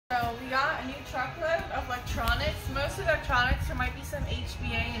truckload of electronics. Most electronics, there might be some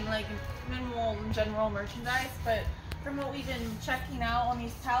HBA and like minimal and general merchandise, but from what we've been checking out on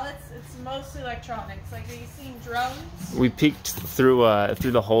these pallets, it's mostly electronics. Like, are you seeing drones? We peeked through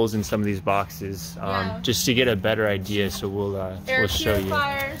the holes in some of these boxes, just to get a better idea. So we'll show you.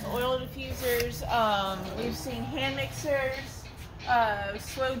 Purifiers, oil diffusers. We've seen hand mixers,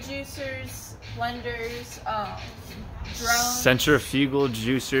 slow juicers, blenders, drones. Centrifugal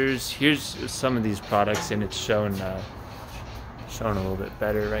juicers. Here's some of these products, and it's shown a little bit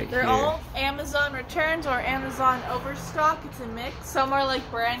better right here. They're all Amazon returns or Amazon overstock. It's a mix. Some are like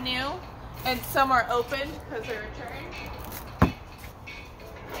brand new, and some are open because they're returned.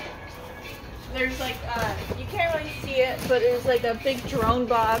 There's like, you can't really see it, but there's like a big drone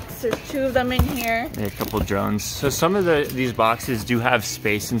box. There's 2 of them in here. Yeah, a couple drones. So some of these boxes do have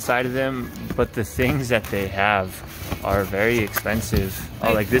space inside of them, but the things that they have are very expensive.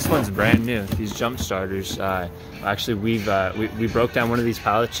 Oh, like this one's brand new. These jump starters. Actually, we broke down one of these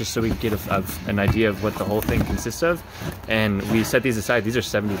pallets just so we could get an idea of what the whole thing consists of, and we set these aside. These are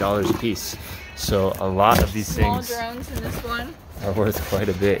 $70 a piece. So a lot of these things. Small drones in this one are worth quite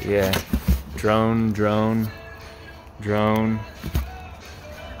a bit. Yeah. Drone.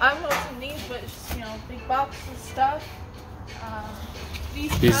 I'm hoping these, but it's just, you know, big box of stuff.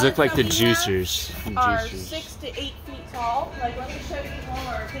 These look like the juicers. Are 6 to 8 feet tall. Like, let me show you one of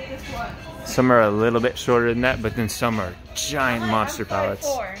our biggest ones. Some are a little bit shorter than that, but then some are giant monster pallets.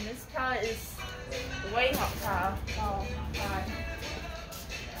 I'm 5'4", and this pallet is way tall. Oh, God.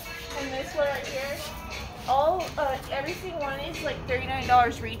 And this one right here, every single one is like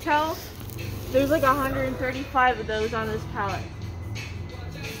 $39 retail. There's like 135 of those on this pallet.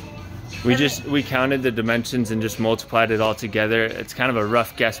 We counted the dimensions and just multiplied it all together. It's kind of a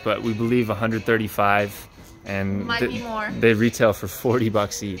rough guess, but we believe 135, and might be more. They retail for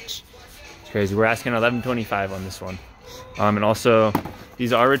 $40 each. It's crazy. We're asking $11.25 on this one. And also,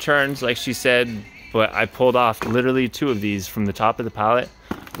 these are returns, like she said, but I pulled off literally 2 of these from the top of the pallet.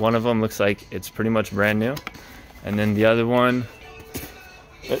 One of them looks like it's pretty much brand new, and then the other one,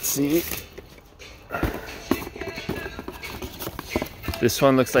 let's see. This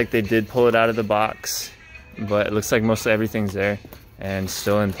one looks like they did pull it out of the box, but it looks like mostly everything's there and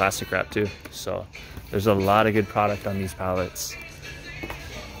still in plastic wrap too. So there's a lot of good product on these pallets.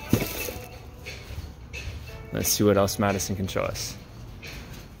 Let's see what else Madison can show us.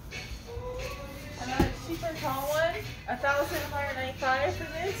 Another super tall one, $1,195 for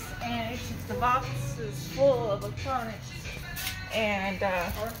this, and it's just, the box is full of electronics. And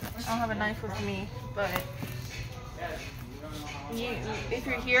I don't have a knife with me, but if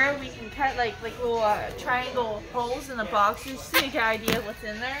you're here, we can cut like little triangle holes in the box just to get an idea of what's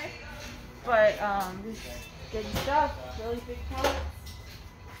in there. But this is good stuff, really big pallets.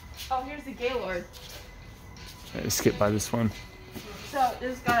 Oh, here's the Gaylord. Try to skip by this one. So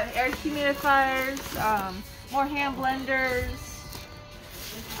this got air humidifiers, more hand blenders,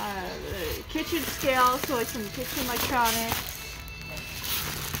 kitchen scale, so like some kitchen electronics,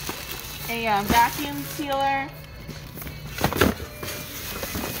 a vacuum sealer.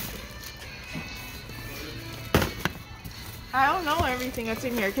 I don't know everything that's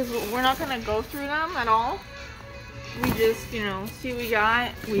in here because we're not going to go through them at all. We just, you know, see what we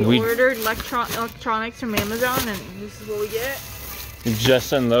got. We ordered electronics from Amazon, and this is what we get. We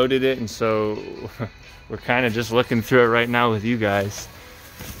just unloaded it, and so we're kind of just looking through it right now with you guys.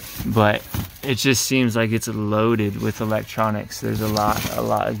 But it just seems like it's loaded with electronics. There's a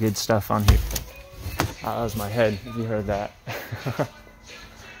lot of good stuff on here. Oh, that was my head, if you heard that.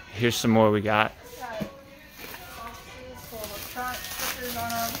 Here's some more we got.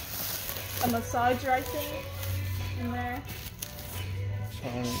 A massager, I think, in there.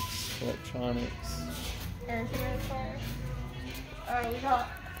 Electronics. Air humidifier. We got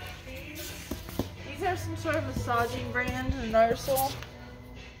these. These are some sort of massaging brand, Universal.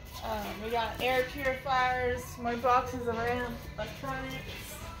 We got air purifiers, more boxes of random electronics.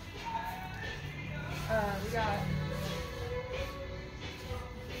 We got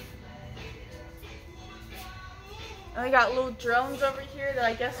and we got little drones over here that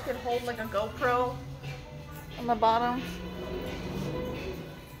I guess could hold like a GoPro on the bottom.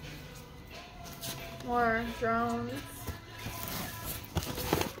 More drones.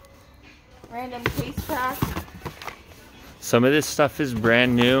 Random case pack. Some of this stuff is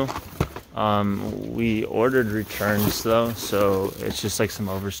brand new. We ordered returns though, so it's just like some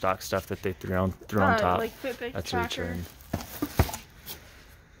overstock stuff that they threw on top. Like that's tracker. a return.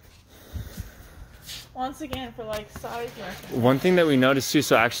 Once again, for like size reference. One thing that we noticed too,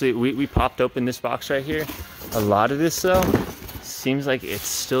 so actually we popped open this box right here. A lot of this though, seems like it's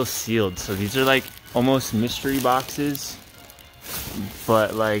still sealed. So these are like almost mystery boxes,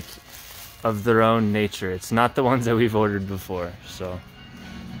 but like of their own nature. It's not the ones that we've ordered before, so. Open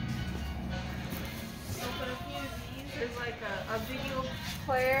a few of these. There's like a video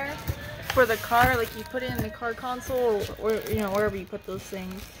player for the car, like you put it in the car console or you know, wherever you put those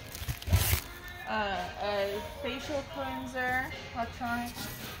things. A facial cleanser, electronic.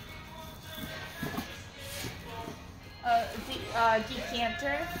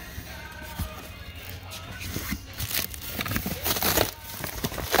 Decanter.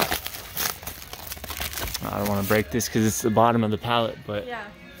 I don't want to break this because it's the bottom of the pallet, but yeah.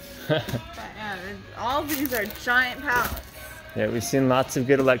 But, yeah, all these are giant pallets. Yeah, we've seen lots of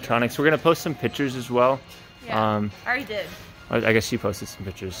good electronics. We're gonna post some pictures as well. Yeah, I already did. I guess she posted some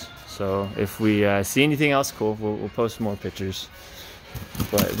pictures. So if we see anything else cool, we'll post more pictures.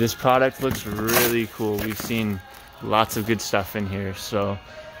 But this product looks really cool. We've seen lots of good stuff in here. So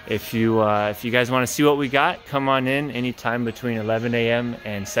if you guys want to see what we got, come on in anytime between 11 a.m.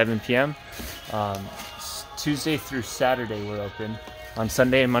 and 7 p.m. Tuesday through Saturday we're open. On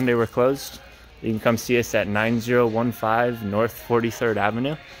Sunday and Monday we're closed. You can come see us at 9015 North 43rd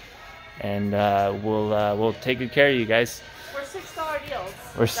Avenue, and we'll take good care of you guys. We're $6 deals.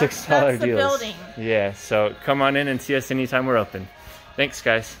 We're $6 that's deals. The building. Yeah, so come on in and see us anytime we're open. Thanks,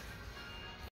 guys.